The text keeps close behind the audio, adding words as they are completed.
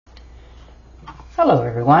Hello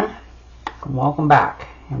everyone, and welcome back.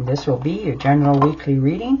 And this will be your general weekly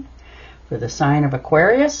reading for the sign of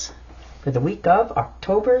Aquarius for the week of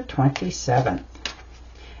October 27th.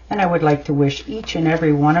 And I would like to wish each and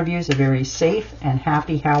every one of you a very safe and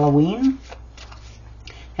happy Halloween.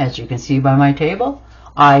 As you can see by my table,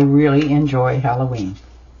 I really enjoy Halloween.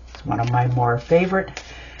 It's one of my more favorite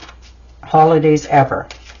holidays ever.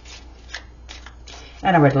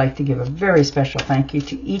 And I would like to give a very special thank you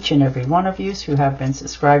to each and every one of you who have been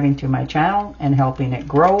subscribing to my channel and helping it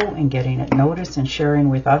grow and getting it noticed and sharing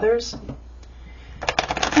with others.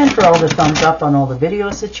 And for all the thumbs up on all the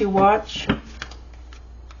videos that you watch.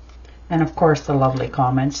 And of course the lovely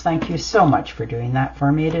comments. Thank you so much for doing that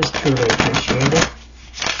for me. It is truly appreciated.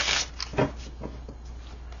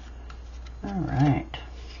 All right.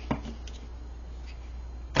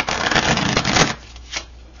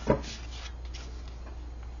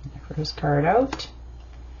 First card out,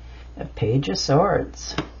 a Page of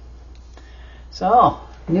Swords. So,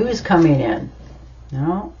 news coming in.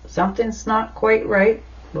 No, something's not quite right.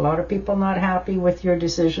 A lot of people not happy with your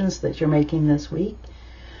decisions that you're making this week.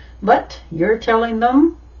 But you're telling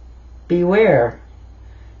them, beware.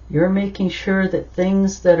 You're making sure that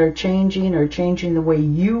things that are changing the way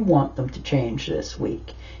you want them to change this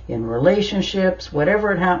week. In relationships,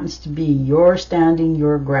 whatever it happens to be, you're standing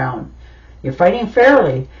your ground. You're fighting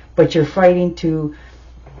fairly, but you're fighting to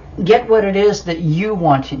get what it is that you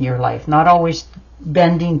want in your life, not always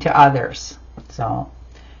bending to others. So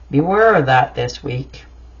beware of that this week.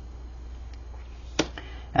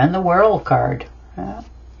 And the World card.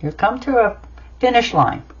 You come to a finish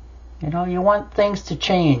line. You know, you want things to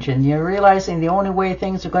change, and you're realizing the only way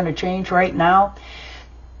things are going to change right now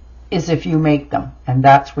is if you make them. And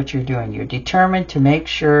that's what you're doing. You're determined to make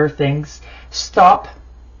sure things stop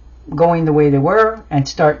going the way they were and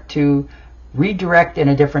start to redirect in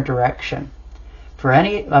a different direction. For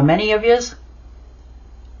many of you,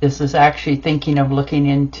 this is actually thinking of looking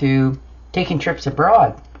into taking trips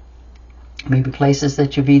abroad. Maybe places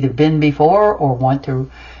that you've either been before or want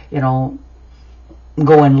to, go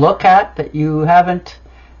and look at, that you haven't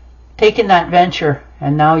taken that venture,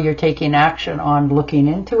 and now you're taking action on looking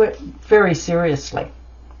into it very seriously.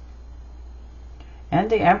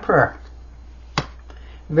 And the Emperor.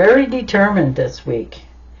 Very determined this week,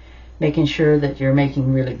 making sure that you're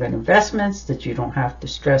making really good investments, that you don't have to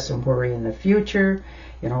stress and worry in the future,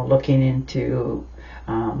 looking into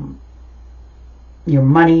your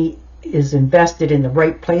money is invested in the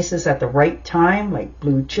right places at the right time, like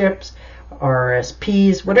blue chips,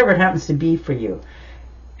 RSPs, whatever it happens to be for you.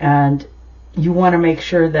 And you want to make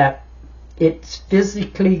sure that it's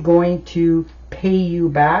physically going to pay you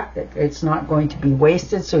back, that it's not going to be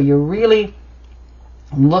wasted. So you're really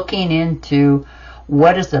looking into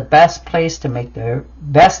what is the best place to make the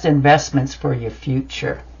best investments for your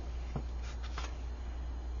future.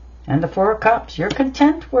 And the Four of Cups, you're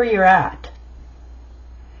content where you're at.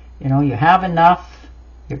 You have enough,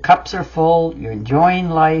 your cups are full, you're enjoying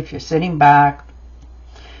life, you're sitting back,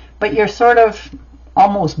 but you're sort of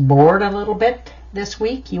almost bored a little bit this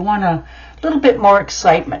week. You want a little bit more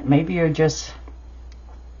excitement. Maybe you're just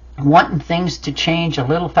wanting things to change a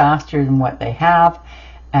little faster than what they have,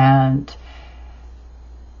 and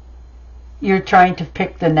you're trying to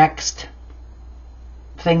pick the next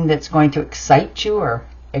thing that's going to excite you or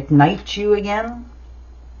ignite you again.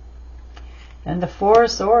 And the Four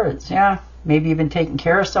of Swords, yeah, maybe you've been taking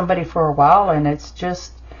care of somebody for a while and it's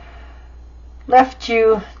just left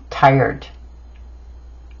you tired,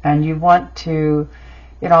 and you want to,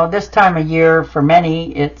 this time of year for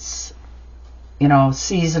many it's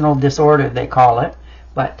seasonal disorder they call it,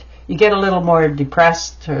 but you get a little more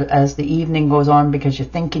depressed as the evening goes on because you're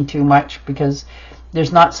thinking too much, because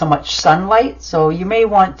there's not so much sunlight. So you may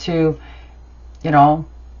want to,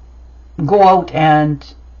 go out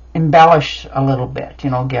and embellish a little bit,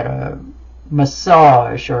 get a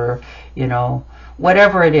massage or,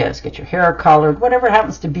 whatever it is, get your hair colored, whatever it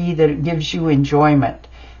happens to be that it gives you enjoyment.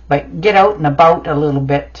 But get out and about a little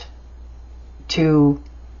bit to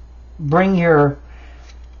bring your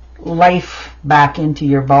life back into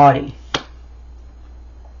your body.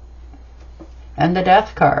 And the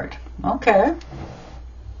Death card. Okay.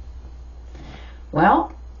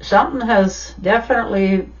 Well, something has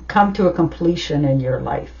definitely come to a completion in your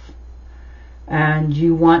life, and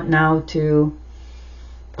you want now to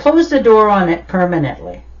close the door on it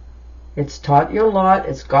permanently. It's taught you a lot.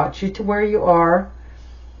 It's got you to where you are.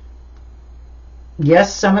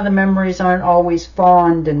 Yes, some of the memories aren't always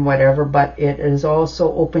fond and whatever, but it has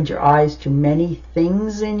also opened your eyes to many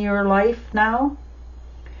things in your life now.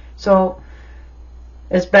 So,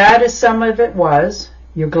 as bad as some of it was,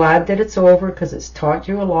 You're glad that it's over because it's taught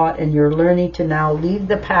you a lot, and you're learning to now leave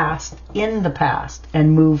the past in the past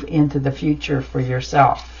and move into the future for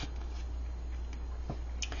yourself.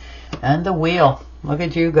 And the Wheel. Look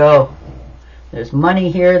at you go. There's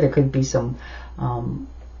money here. There could be some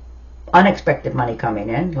unexpected money coming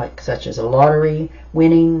in, like such as a lottery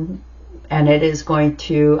winning, and it is going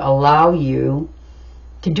to allow you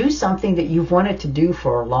to do something that you've wanted to do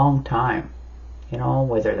for a long time. You know,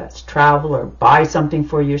 whether that's travel or buy something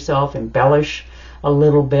for yourself, embellish a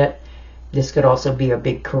little bit. This could also be a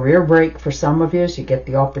big career break for some of you, so you get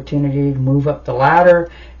the opportunity to move up the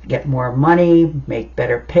ladder, get more money, make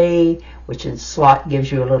better pay, which in slot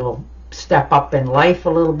gives you a little step up in life a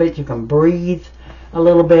little bit. You can breathe a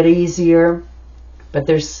little bit easier. But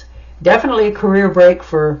there's definitely a career break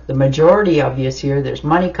for the majority of you here. There's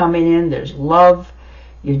money coming in, there's love.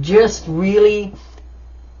 You're just really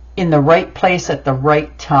in the right place at the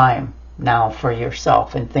right time now for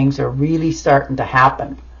yourself, and things are really starting to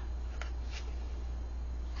happen.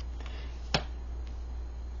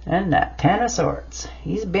 And that Ten of Swords,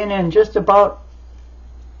 he's been in just about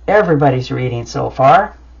everybody's reading so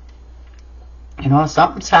far. You know,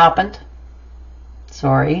 something's happened.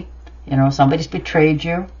 Sorry, you know, somebody's betrayed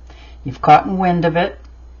you. You've caught wind of it.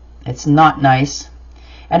 It's not nice,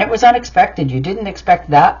 and it was unexpected. You didn't expect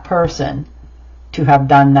that person to have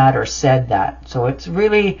done that or said that. So it's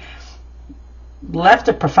really left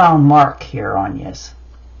a profound mark here on you.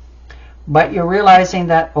 But you're realizing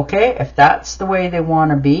that, okay, if that's the way they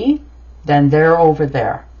want to be, then they're over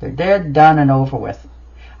there. They're dead, done, and over with.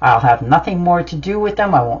 I'll have nothing more to do with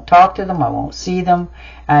them. I won't talk to them. I won't see them.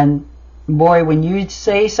 And boy, when you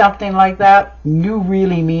say something like that, you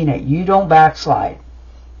really mean it. You don't backslide.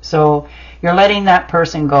 So you're letting that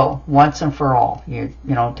person go once and for all. You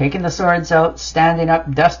know, taking the swords out, standing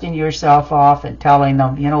up, dusting yourself off, and telling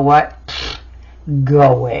them, you know what, go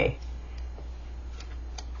away.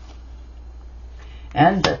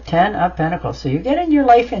 And the Ten of Pentacles. So you're getting your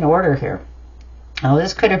life in order here. Now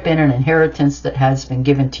this could have been an inheritance that has been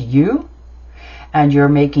given to you, and you're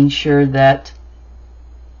making sure that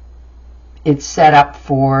it's set up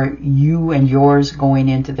for you and yours going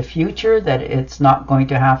into the future, that it's not going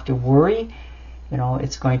to have to worry. You know,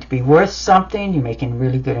 it's going to be worth something. You're making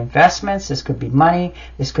really good investments. This could be money.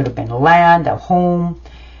 This could have been land, a home.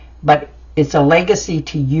 But it's a legacy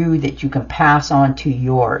to you that you can pass on to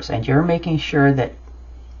yours. And you're making sure that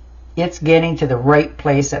it's getting to the right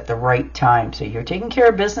place at the right time. So you're taking care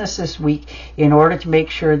of business this week in order to make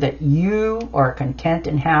sure that you are content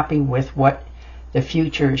and happy with what the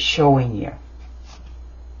future is showing you.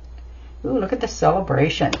 Ooh, look at the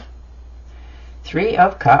celebration. Three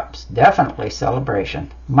of Cups, definitely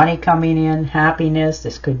celebration. Money coming in, happiness.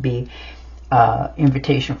 This could be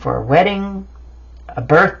invitation for a wedding, a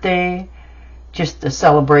birthday, just a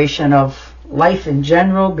celebration of life in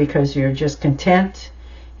general, because you're just content,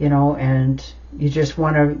 you know, and you just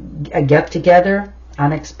want to get together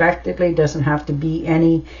unexpectedly. Doesn't have to be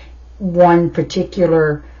any one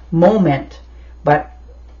particular moment, but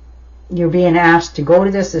you're being asked to go to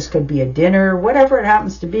this. This could be a dinner, whatever it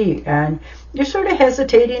happens to be, and you're sort of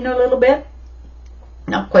hesitating a little bit.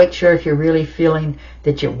 Not quite sure if you're really feeling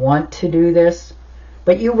that you want to do this,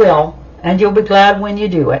 but you will, and you'll be glad when you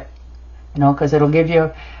do it, you know, because it'll give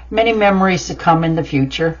you many memories to come in the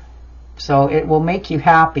future. So it will make you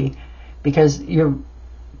happy, because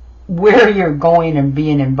where you're going and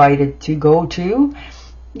being invited to go to,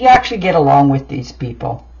 you actually get along with these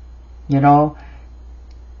people, you know.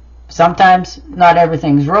 Sometimes not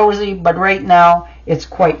everything's rosy, but right now it's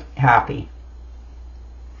quite happy.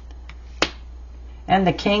 And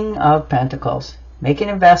the King of Pentacles, making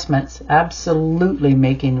investments, absolutely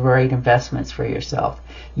making the right investments for yourself.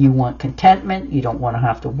 You want contentment, you don't want to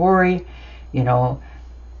have to worry, you know,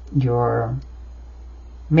 you're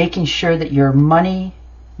making sure that your money,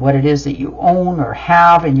 what it is that you own or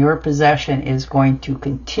have in your possession, is going to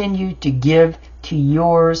continue to give to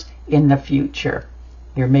yours in the future.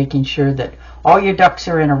 You're making sure that all your ducks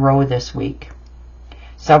are in a row this week.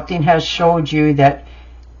 Something has showed you that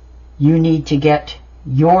you need to get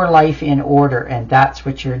your life in order, and that's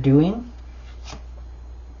what you're doing.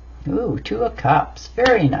 Ooh, Two of Cups.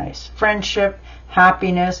 Very nice. Friendship,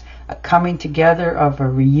 happiness, a coming together of a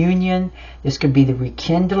reunion. This could be the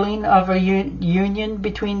rekindling of a union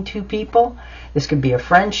between two people. This could be a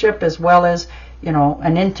friendship as well as, you know,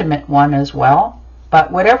 an intimate one as well. But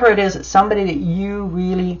whatever it is, it's somebody that you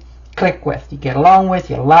really click with. You get along with,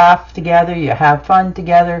 you laugh together, you have fun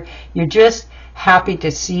together. You're just happy to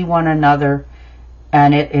see one another,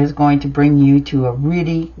 and it is going to bring you to a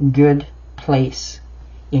really good place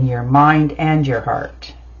in your mind and your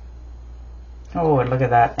heart. Oh, and look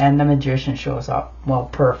at that. And the Magician shows up. Well,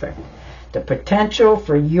 perfect. The potential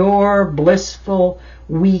for your blissful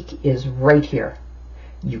week is right here.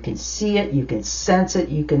 You can see it, you can sense it,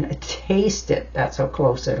 you can taste it. That's how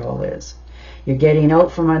close it all is. You're getting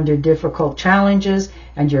out from under difficult challenges,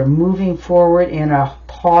 and you're moving forward in a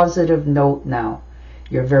positive note now.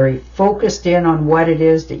 You're very focused in on what it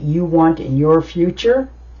is that you want in your future,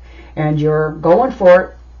 and you're going for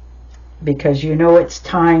it because you know it's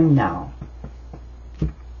time now.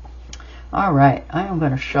 All right, I am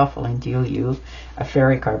going to shuffle and deal you a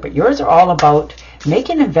fairy card, but yours are all about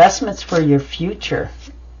making investments for your future.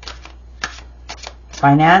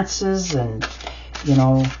 Finances and, you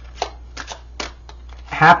know,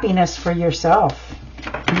 happiness for yourself,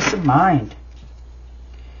 peace of mind.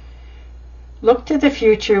 Look to the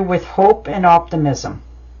future with hope and optimism.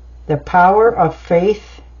 The power of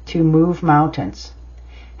faith to move mountains.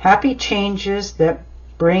 Happy changes that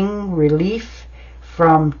bring relief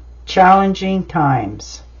from challenging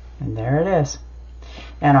times. And there it is.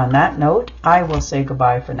 And on that note, I will say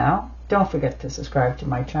goodbye for now. Don't forget to subscribe to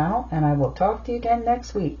my channel, and I will talk to you again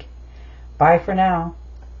next week. Bye for now.